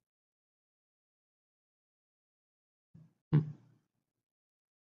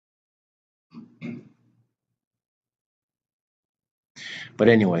 But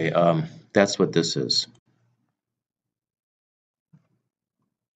anyway, that's what this is.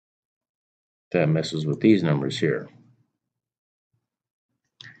 That messes with these numbers here.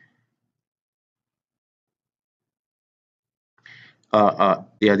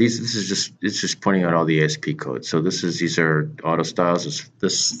 Yeah, this is just it's just pointing out all the ASP codes. So these are auto styles.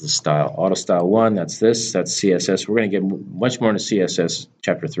 This is the style auto style 1. That's CSS. We're going to get much more into CSS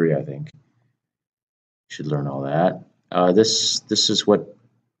chapter 3, I think. Should learn all that. This is what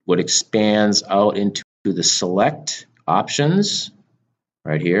expands out into the select options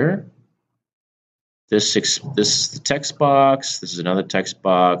right here. This is the text box. This is another text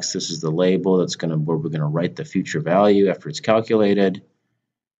box. This is the label where we're gonna write the future value after it's calculated.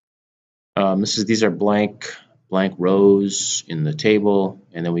 These are blank rows in the table,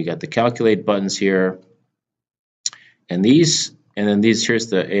 and then we got the calculate buttons here, and here's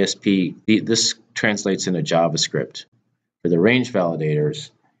the ASP. This translates into JavaScript for the range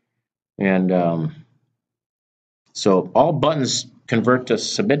validators, and so all buttons convert to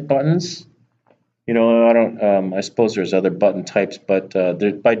submit buttons. You know, I don't. I suppose there's other button types, but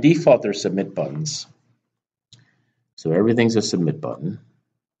by default they're submit buttons. So everything's a submit button.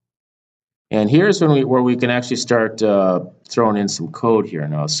 And here's where we can actually start throwing in some code here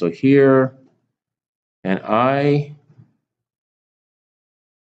now. So here, and I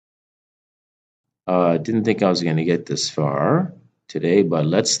didn't think I was going to get this far today, but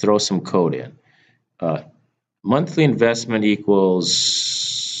let's throw some code in. Monthly investment equals,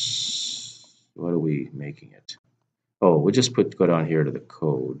 what are we making it? Oh, we'll just go down here to the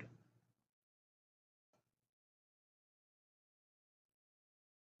code.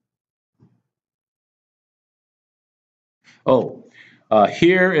 Oh,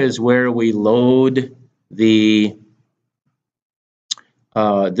 here is where we load the.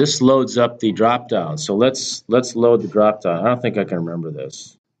 This loads up the dropdown. So let's load the dropdown. I don't think I can remember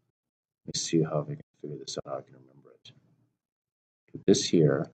this. Let me see how we can figure this out. How I can remember it. Put this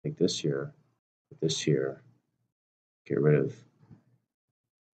here. Take this here. Put this here. Get rid of.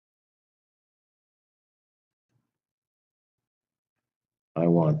 I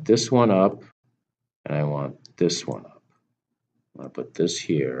want this one up, and I want this one up. I'm going to put this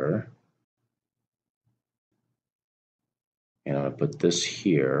here, and I'm going to put this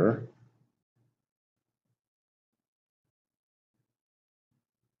here.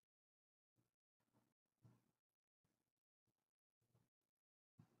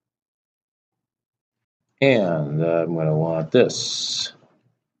 And I'm going to want this.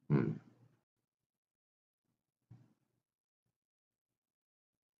 And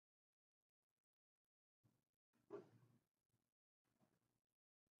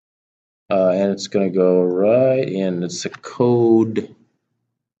it's going to go right in. It's the code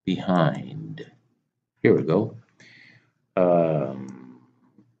behind. Here we go.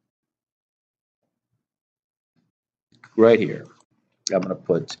 Right here, I'm going to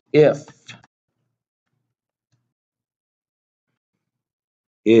put if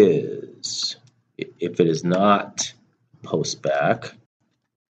it is not postback,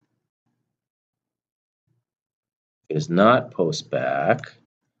 it is not postback,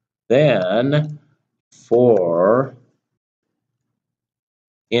 then for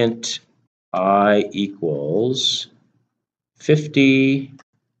int I equals 50,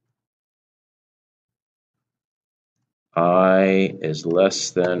 I is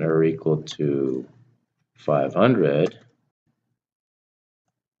less than or equal to 500,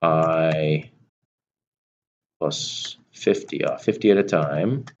 I plus 50, 50 at a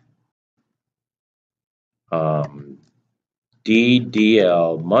time.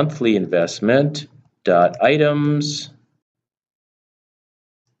 DDL monthly investment dot items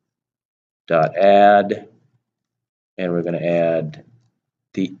dot add, and we're going to add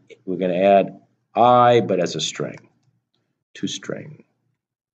I, but as a string, to string.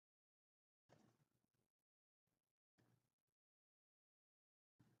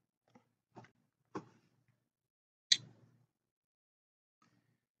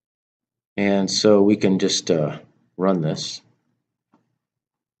 And so we can just run this.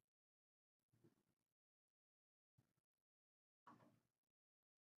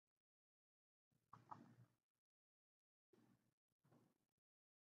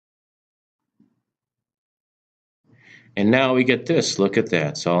 And now we get this. Look at that.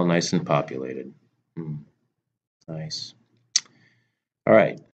 It's all nice and populated. Nice. All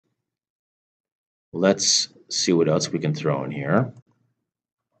right. Let's see what else we can throw in here.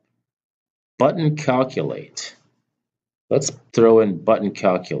 Button calculate. Let's throw in button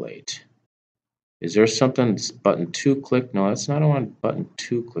calculate. Is there something button 2 click? No, that's not on button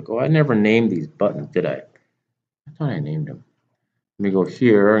 2 click. Oh, I never named these buttons, did I? I thought I named them. Let me go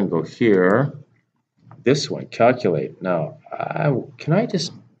here and go here. This one, calculate. Now, can I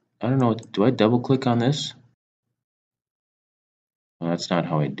just, I don't know, do I double click on this? No, that's not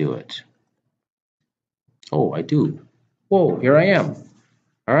how I do it. Oh, I do. Whoa, here I am.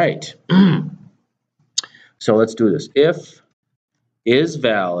 All right. So let's do this. If is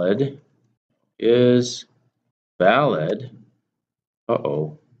valid,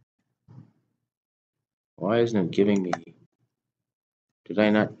 uh-oh. Why isn't it giving me, did I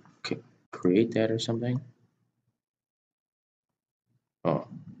not create that or something? Oh.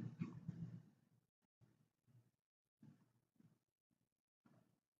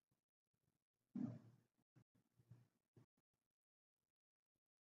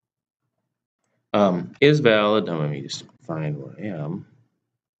 Is valid. Let me just find where I am.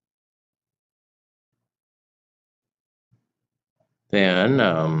 Then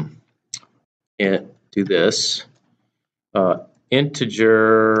do this.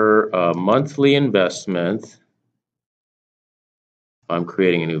 Integer monthly investment. I'm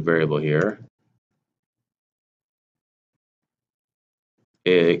creating a new variable here.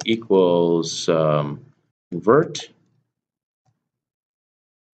 It equals convert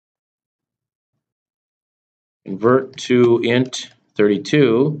to int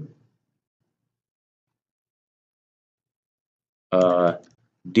 32.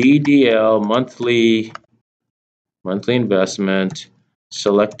 DDL monthly investment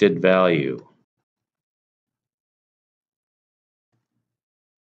selected value.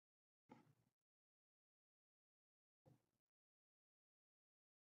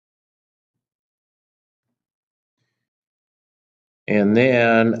 And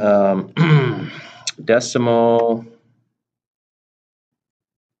then decimal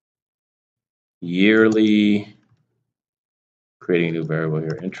yearly, creating a new variable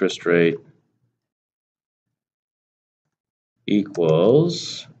here, interest rate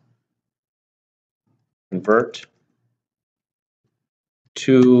equals convert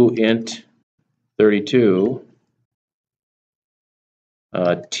to int 32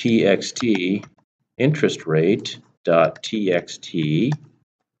 txt interest rate dot txt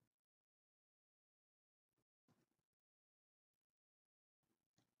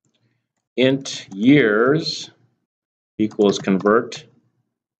int years equals convert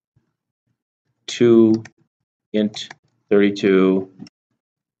to int 32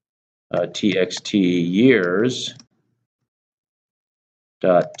 txt years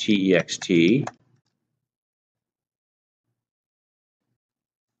dot text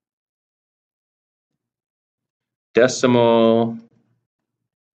decimal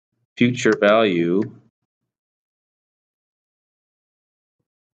future value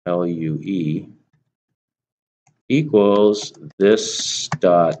LUE equals this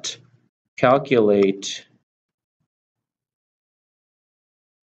dot calculate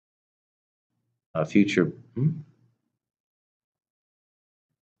future.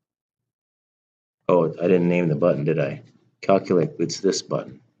 Oh, I didn't name the button, did I? Calculate, it's this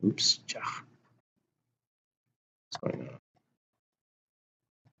button. Oops. What's going on?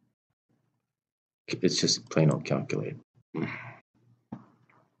 It's just plain old calculate.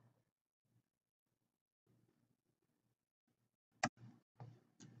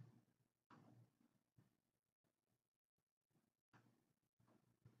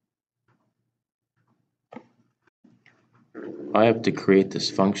 I have to create this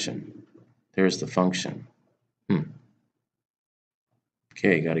function. There's the function.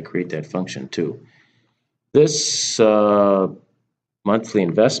 Okay, got to create that function too. This monthly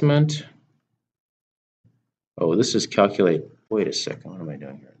investment. Oh, this is calculate. Wait a second. What am I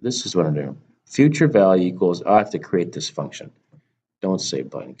doing here? This is what I'm doing. Future value equals. I have to create this function. Don't say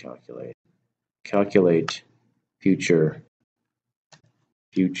button calculate. Calculate future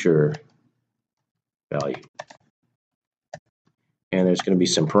value. And there's going to be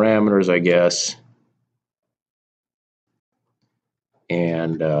some parameters, I guess.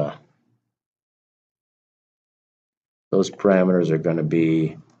 And those parameters are going to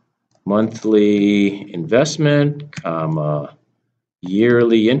be monthly investment, comma,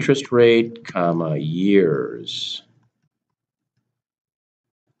 yearly interest rate, comma, years.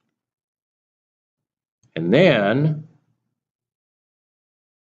 And then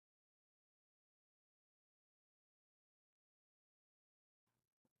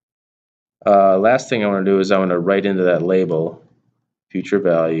last thing I want to do is I want to write into that label future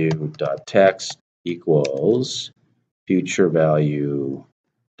value dot text equals future value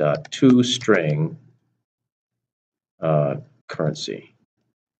dot toString currency.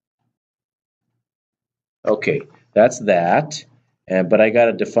 Okay, that's that. But I got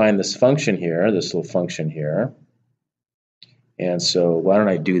to define this function here, this little function here. And so why don't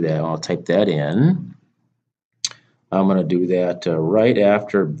I do that? I'll type that in. I'm going to do that right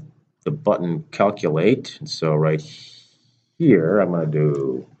after the button calculate. And so right here, I'm going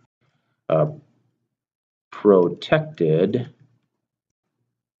to do protected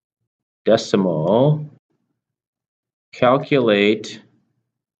decimal calculate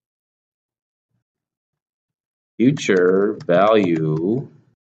future value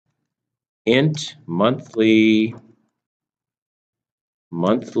int monthly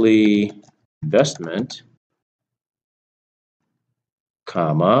investment,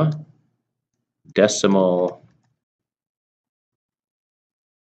 comma, decimal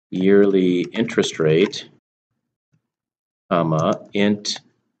yearly interest rate, comma, int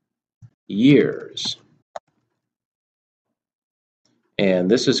years.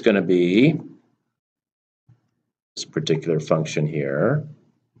 And this is going to be this particular function here.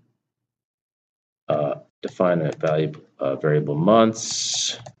 Define a variable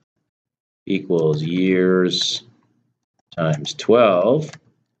months equals years times 12,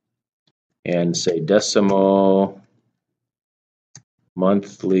 and say decimal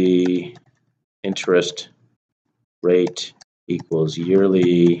monthly interest rate equals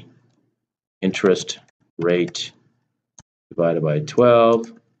yearly interest rate divided by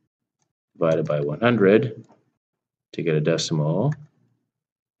 12 divided by 100 to get a decimal.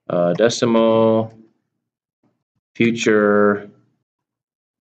 Decimal future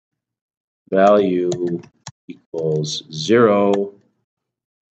value equals 0,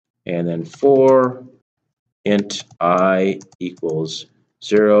 and then for int I equals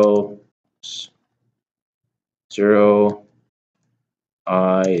 0, 0,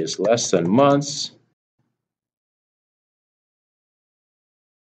 I is less than months,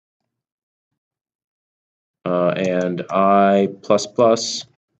 and I plus plus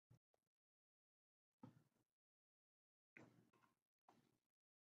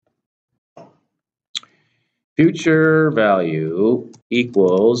future value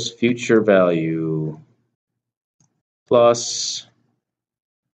equals future value plus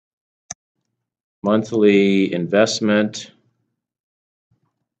monthly investment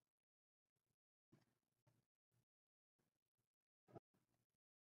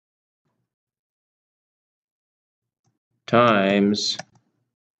times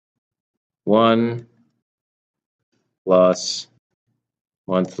 1 plus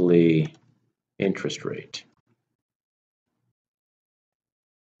monthly interest rate.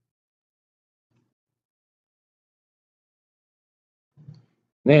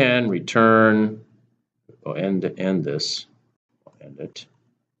 Then return, I'll end this, I'll end it.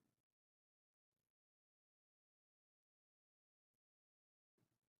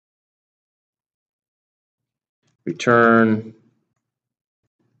 Return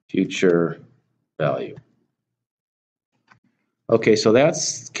future value. Okay, so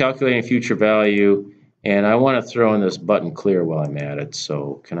that's calculating future value, and I want to throw in this button clear while I'm at it.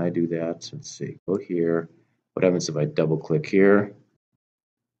 So can I do that? Let's see, go here. What happens if I double click here?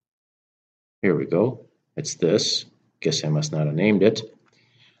 Here we go. It's this. Guess I must not have named it.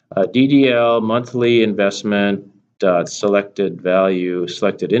 DDL monthly investment dot selected value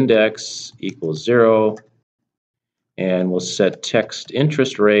selected index equals 0, and we'll set text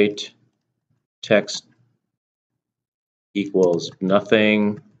interest rate text equals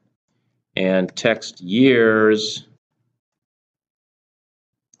nothing, and text years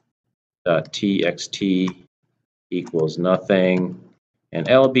dot txt equals nothing, And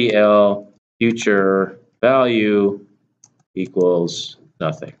LBL, future value, equals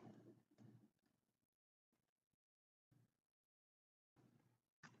nothing.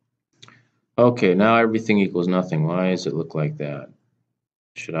 Okay, now everything equals nothing. Why does it look like that?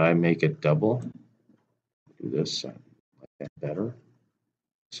 Should I make it double? Do this, like that better.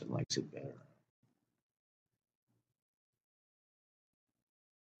 This one likes it better.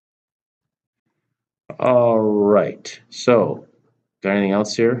 All right, so got anything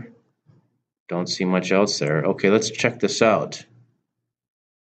else here? Don't see much else there. Okay, let's check this out.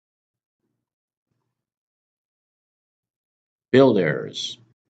 Build errors.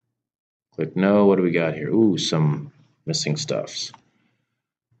 Click no. What do we got here? Ooh, some missing stuffs.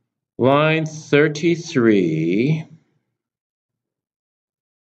 Line 33.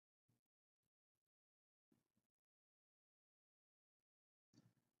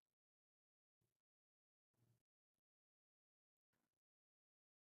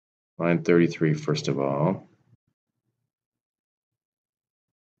 Line 33, first of all.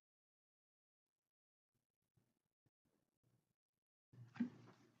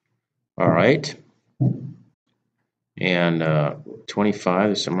 All right. And 25,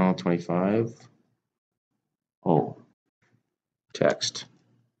 there's something wrong with 25. Oh, text.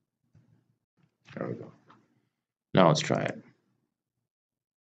 There we go. Now let's try it.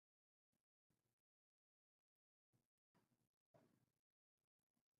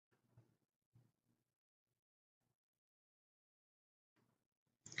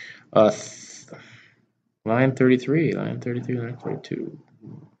 Line 33, line 33, line 42.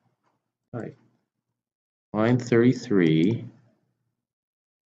 All right. Line 33.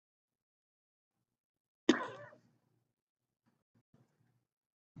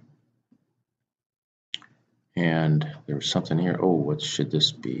 And there's something here. Oh, what should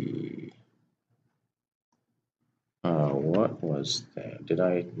this be? What was that? Did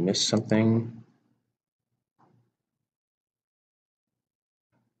I miss something?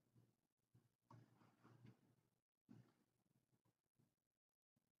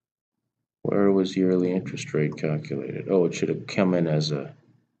 Where was yearly interest rate calculated? Oh, it should have come in as a,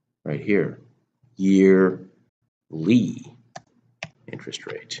 right here, yearly interest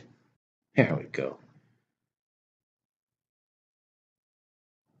rate. There we go.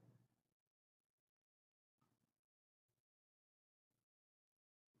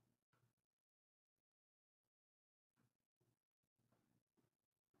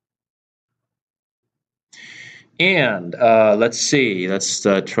 And let's see, let's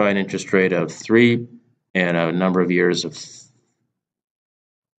try an interest rate of 3 and a number of years of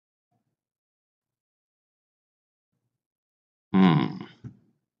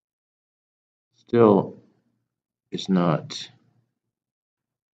still is not.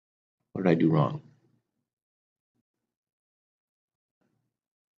 What did I do wrong?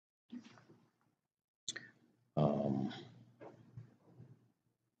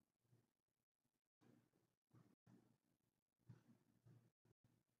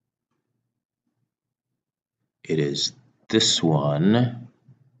 It is this one,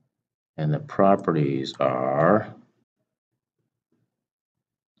 and the properties are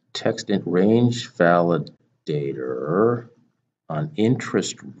text and range validator on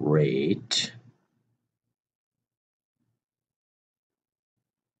interest rate.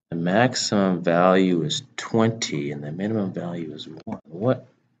 The maximum value is 20 and the minimum value is 1. What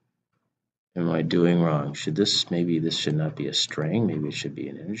am I doing wrong? Maybe this should not be a string. Maybe it should be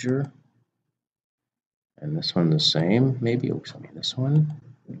an integer. And this one the same. Maybe, oops, I mean this one.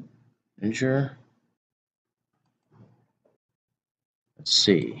 Integer. Let's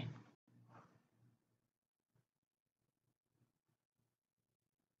see.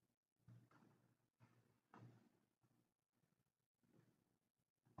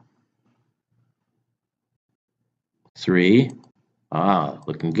 Three.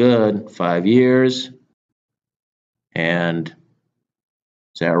 Looking good. 5 years. And is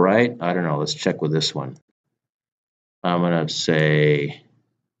that right? I don't know. Let's check with this one. I'm going to say,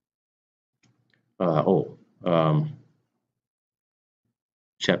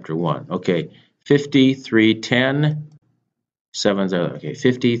 chapter 1. Okay, 5310, 7, okay,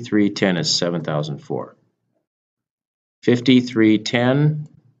 5310 is 7,004. 5310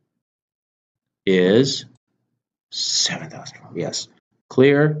 is 7,004. Yes,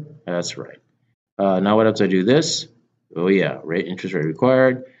 clear? That's right. Now what else do I do this? Oh yeah, interest rate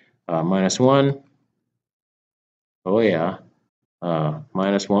required, -1. Oh yeah,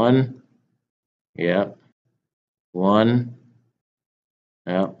 -1. Yeah, 1.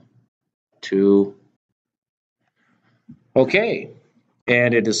 Yeah, 2. Okay,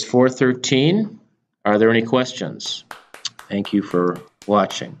 and it is 4:13. Are there any questions? Thank you for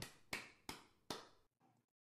watching.